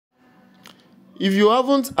If you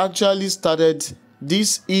haven't actually started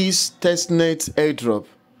this EESEE Testnet airdrop,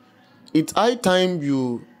 it's high time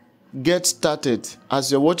you get started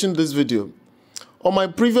as you're watching this video. On my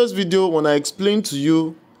previous video, when I explained to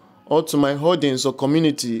you or to my audience or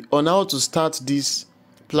community on how to start this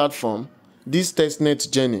platform, this testnet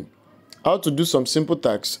journey, how to do some simple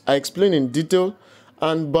tasks, I explained in detail,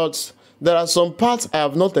 but there are some parts I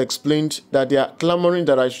have not explained that they are clamoring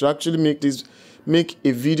that I should actually make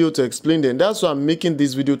a video to explain them. That's why I'm making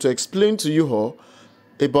this video, to explain to you all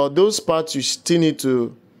about those parts you still need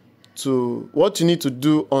to what you need to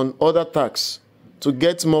do on other tasks to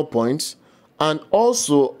get more points. And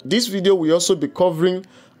also this video will also be covering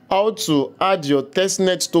how to add your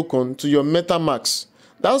testnet token to your Metamask.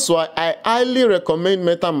 That's why I highly recommend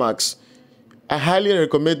Metamask.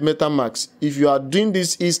 If you are doing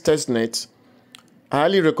this EESEE Testnet, I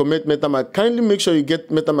highly recommend Metamask. Kindly make sure you get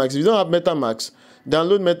Metamask. If you don't have Metamask,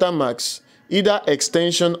 download Metamask, either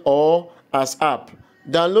extension or as app.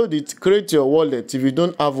 Download it, create your wallet if you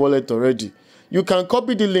don't have wallet already. You can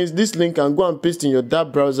copy this link and go and paste in your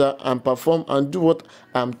DApp browser and perform and do what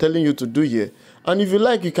I'm telling you to do here. And if you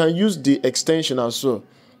like, you can use the extension as well.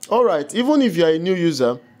 Alright, even if you are a new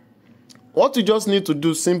user, what you just need to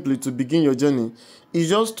do simply to begin your journey is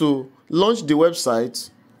just to launch the website,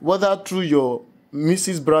 whether through your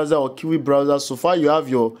Mrs. browser or Kiwi browser, so far you have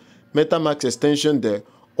your Metamask extension there,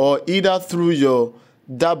 or either through your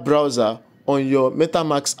DApp browser on your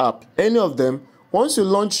Metamask app. Any of them. Once you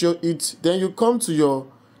launch it, then you come to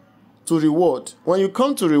reward. When you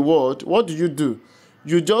come to reward, what do?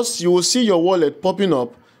 You will see your wallet popping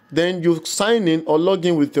up. Then you sign in or log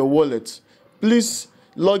in with your wallet. Please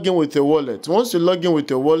log in with your wallet. Once you log in with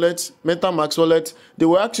your wallet, Metamask wallet, they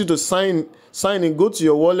will ask you to sign in, go to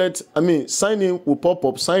your wallet. Sign in will pop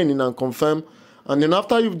up, sign in and confirm. And then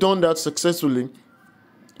after you've done that successfully,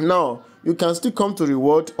 now you can still come to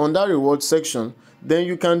reward. On that reward section, then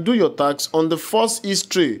you can do your tasks on the first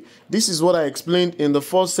history. This is what I explained in the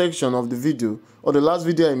first section of the video, or the last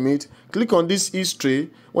video I made. Click on this history.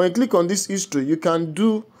 When you click on this history, you can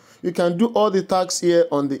do all the tasks here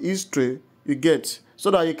on the history you get,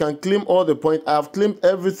 so that you can claim all the points. I have claimed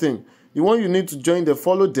everything. The one you need to join,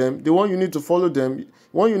 follow them. The one you need to follow them. The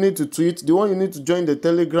one you need to tweet. The one you need to join the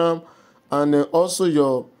Telegram, and also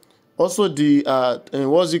the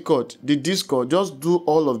what's it called, the Discord. Just do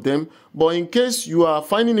all of them. But in case you are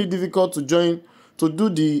finding it difficult to join, to do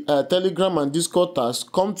the Telegram and Discord tasks,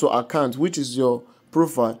 come to account, which is your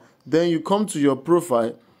profile. Then you come to your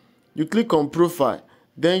profile, you click on profile,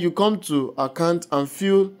 then you come to account and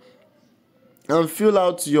fill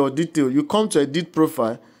out your detail. You come to edit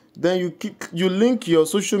profile, then you link your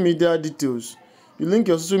social media details. You link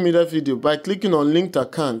your social media video by clicking on linked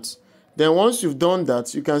account. Then once you've done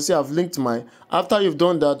that, you can see I've linked mine. After you've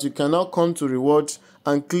done that, you can now come to rewards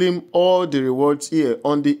and claim all the rewards here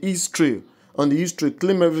on the history. On the history,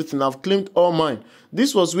 claim everything. I've claimed all mine.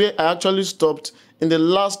 This was where I actually stopped in the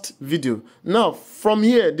last video. Now, from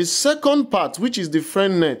here, the second part, which is the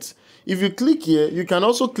friend net. If you click here, you can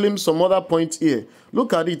also claim some other points here.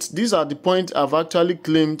 Look at it. These are the points I've actually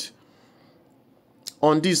claimed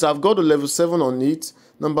on this. I've got to level 7 on it.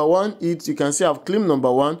 Number 1, you can see I've claimed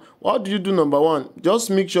number 1. What do you do number 1?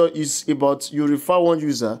 Just make sure it's about you refer one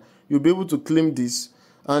user. You'll be able to claim this.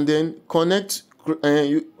 And then connect. When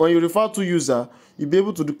you refer 2 users, you'll be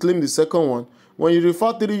able to claim the second one. When you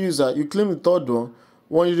refer 3 users, you claim the third one.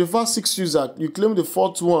 When you refer 6 users, you claim the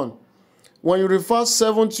 4th one. When you refer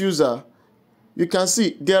 7th user, you can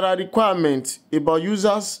see there are requirements about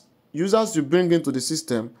users you bring into the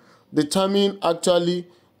system, determine actually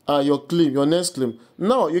your claim, your next claim.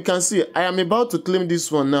 Now you can see I am about to claim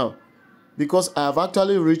this one now because I have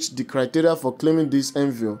actually reached the criteria for claiming this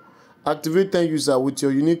envelope. Activate 10 user with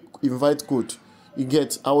your unique invite code. You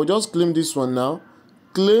get. I will just claim this one now.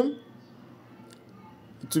 Claim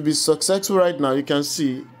to be successful right now. You can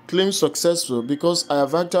see claim successful because I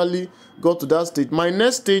have actually got to that stage. My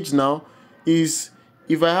next stage now is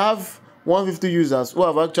if I have 150 users who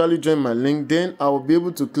have actually joined my link, then I will be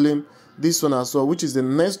able to claim this one as well, which is the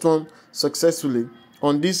next one successfully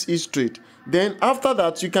on this history. Then after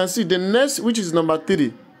that, you can see the next, which is number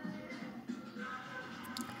 3.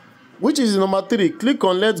 Click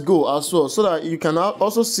on let's go as well, so that you can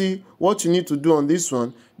also see what you need to do on this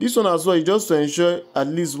one. This one as well is just to ensure at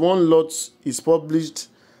least one lot is published.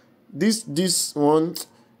 This one,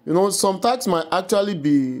 some tasks might actually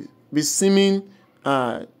be seeming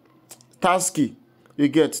tasky. You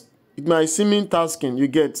get. It might seem tasking. You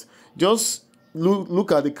get. Just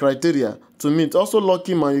look at the criteria to meet. Also,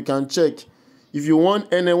 lucky man, you can check if you want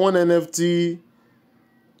one NFT.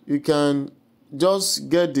 You can just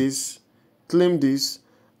get this, claim this,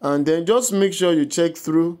 and then just make sure you check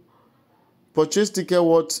through purchase ticket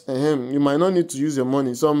what you might not need to use your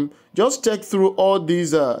money. Just check through all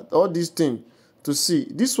these things to see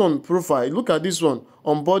this one profile. Look at this one,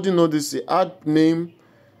 onboarding notice, add name,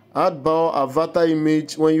 add bio, avatar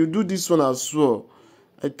image. When you do this one as well,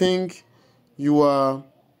 I think you'll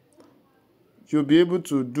be able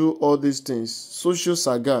to do all these things. Social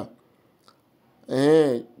saga,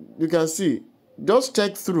 you can see, just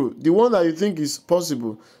check through the one that you think is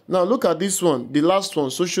possible. Now look at this one, the last one,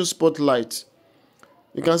 social spotlight.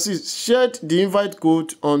 You can see shared the invite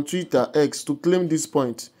code on Twitter X to claim this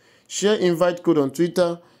point. Share invite code on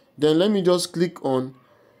Twitter. Then let me just click on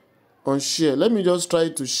share. Let me just try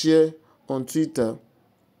to share on Twitter.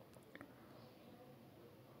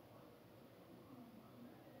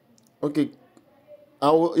 Okay,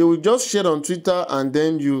 you will just share on Twitter, and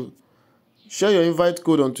then you share your invite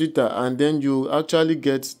code on Twitter, and then you actually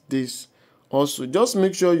get this also. Just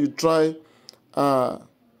make sure you try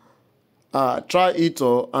it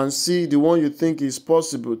all and see the one you think is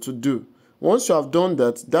possible to do. Once you have done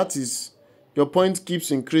that, that is, your point keeps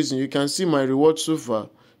increasing. You can see my reward so far,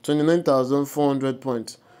 29,400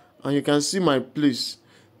 points, and you can see my place.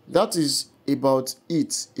 That is about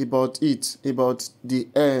the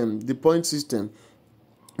point system.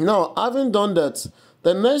 Now, having done that,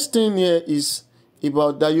 the next thing here is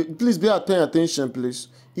about that. You please be paying attention, please.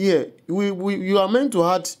 Here, you are meant to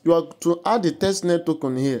add the testnet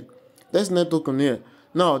token here. Testnet token here.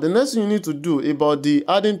 Now, the next thing you need to do about the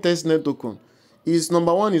adding testnet token is,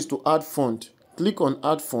 number one is to add fund. Click on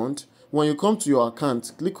add fund. When you come to your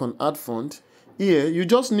account, click on add fund. Here, you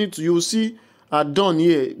just need to, you will see at done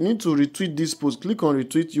here, you need to retweet this post. Click on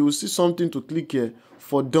retweet. You will see something to click here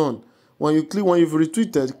for done. When you've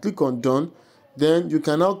retweeted, click on done. Then you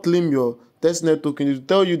can now claim your testnet token. It will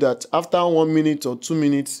tell you that after 1 minute or 2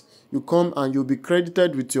 minutes, you come and you'll be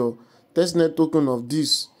credited with your testnet token of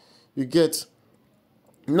this. You get.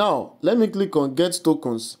 Now, let me click on get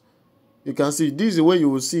tokens. You can see this is the way you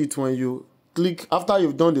will see it when you click after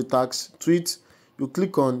you've done the tax tweet. You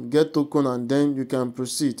click on get token, and then you can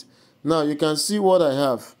proceed. Now you can see what I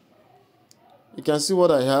have. You can see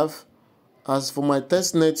what I have as for my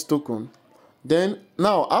testnet token. Then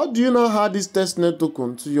now, how do you now add this testnet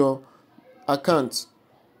token to your account?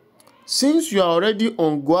 Since you are already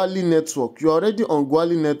on Gwali network,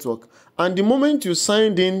 and the moment you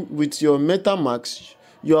signed in with your Metamask,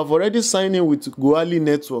 you have already signed in with Gwali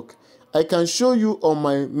network. I can show you on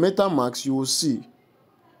my Metamask. You will see.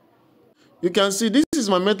 You can see this is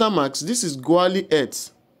my Metamask. This is Gwali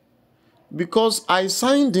Earth. Because I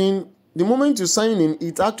signed in, the moment you sign in,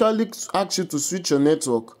 it actually asks you to switch your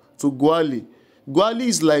network to Gwali. Gwali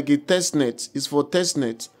is like a testnet. It's for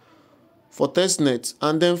testnet.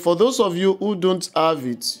 And then for those of you who don't have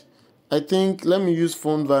it, I think, let me use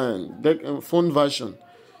phone version.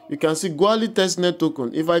 You can see Gwali testnet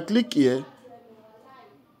token. If I click here,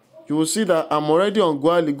 you will see that I'm already on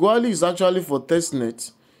Gwali. Gwali is actually for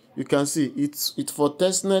testnet. You can see it's for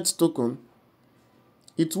testnet token.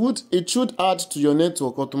 It should add to your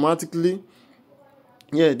network automatically.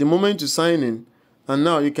 Yeah, the moment you sign in. And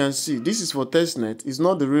now you can see this is for testnet. It's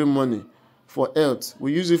not the real money for health.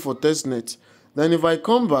 We use it for testnet. Then if I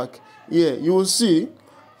come back here, you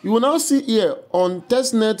will now see here on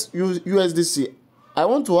testnet USDC. I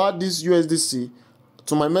want to add this USDC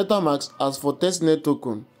to my Metamask as for testnet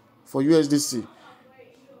token for USDC.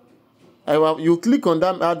 You click on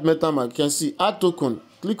that add Metamask. You can see add token.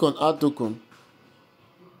 Click on add token.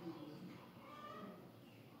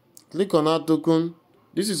 Click on add token.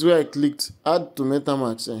 This is where I clicked add to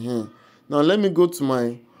Metamask. Now let me go to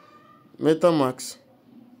my Metamask.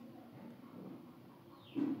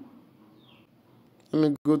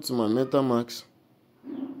 Let me go to my Metamask.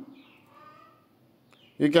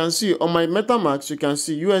 You can see on my Metamask, you can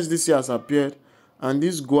see USDC has appeared, and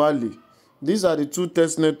this Gwali. These are the two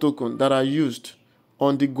testnet tokens that are used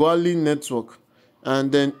on the Gwali network.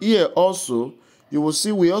 And then here also, you will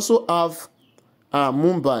see we also have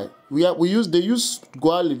Mumbai. They use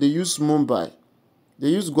Gwali, they use Mumbai. They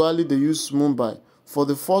use Gwali, they use Mumbai for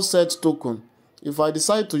the faucet token. If I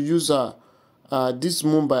decide to use this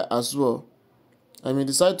Mumbai as well, I may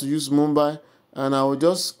decide to use Mumbai, and I will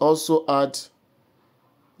just also add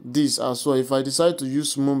this as well if I decide to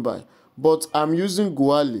use Mumbai. But I'm using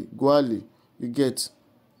Gwali, you get.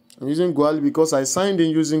 I'm using Gwali because I signed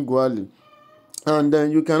in using Gwali. And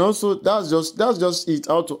then you can also, that's just it,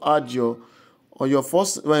 how to add your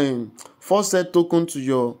faucet token to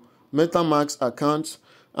your Metamask account.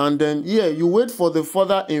 And then here you wait for the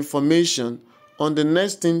further information on the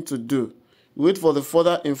next thing to do. You wait for the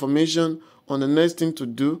further information on the next thing to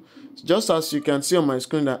do. Just as you can see on my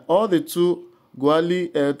screen that all the two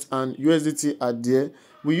Guali Earth and USDT are there.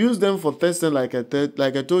 We use them for testing like I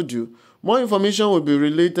told you. More information will be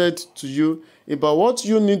related to you about what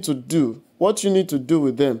you need to do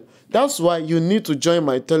with them. That's why you need to join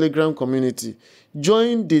my Telegram community.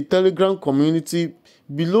 Join the Telegram community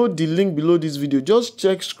below the link below this video. Just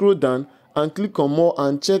scroll down and click on more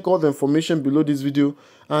and check all the information below this video,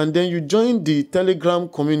 and then you join the Telegram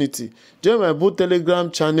community. Join my both Telegram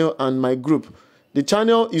channel and my group. The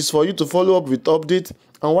channel is for you to follow up with updates,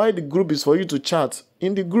 and while the group is for you to chat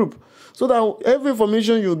in the group, so that every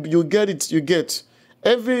information you get.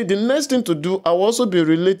 The next thing to do, I will also be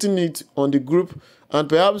relating it on the group, and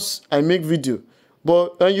perhaps I make video.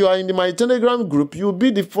 But when you are in my Telegram group, you'll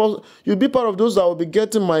be part of those that will be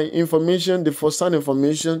getting my information, the first-hand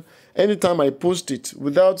information, anytime I post it,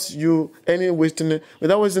 without wasting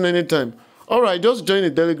any time. All right, just join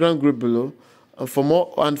the Telegram group below, for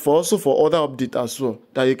more and for other updates as well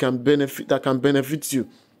that can benefit you.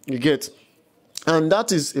 You get. And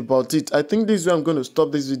that is about it. I think this is where I'm going to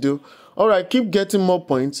stop this video. All right, keep getting more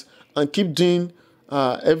points and keep doing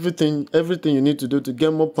everything you need to do to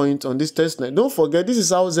get more points on this testnet. Don't forget, this is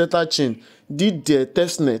how Zeta chain did their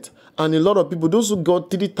testnet, and a lot of people, those who got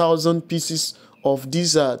 3,000 pieces of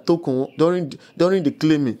this token during the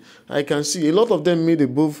claiming, I can see a lot of them made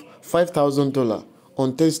above $5,000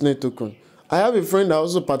 on testnet token. I have a friend that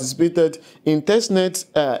also participated in testnet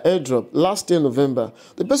airdrop last year November.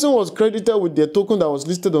 The person was credited with their token that was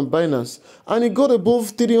listed on Binance, and he got above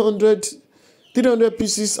 300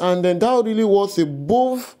 pieces, and then that really was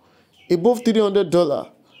above $300.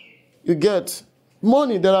 You get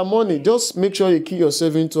money. There are money. Just make sure you keep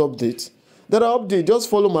yourself into updates. There are updates. Just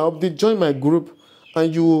follow my update, join my group,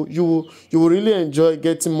 and you will really enjoy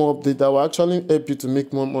getting more updates that will actually help you to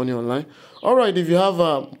make more money online. All right, if you have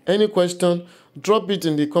any question, drop it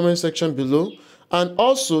in the comment section below. And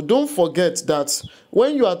also, don't forget that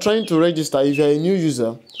when you are trying to register, if you are a new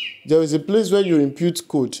user, there is a place where you input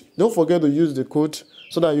code. Don't forget to use the code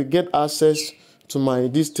so that you get access to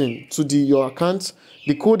your account.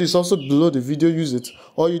 The code is also below the video. Use it,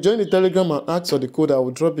 or you join the Telegram and ask for the code. I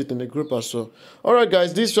will drop it in the group as well. All right,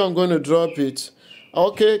 guys, this one I'm going to drop it.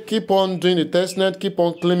 Okay, keep on doing the testnet, keep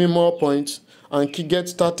on claiming more points, and get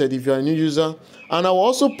started if you are a new user. And I will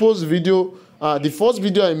also post video. The first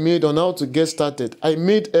video I made on how to get started, I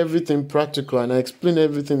made everything practical and I explained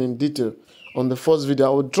everything in detail on the first video. I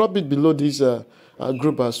will drop it below this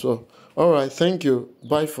group as well. All right, thank you.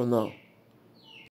 Bye for now.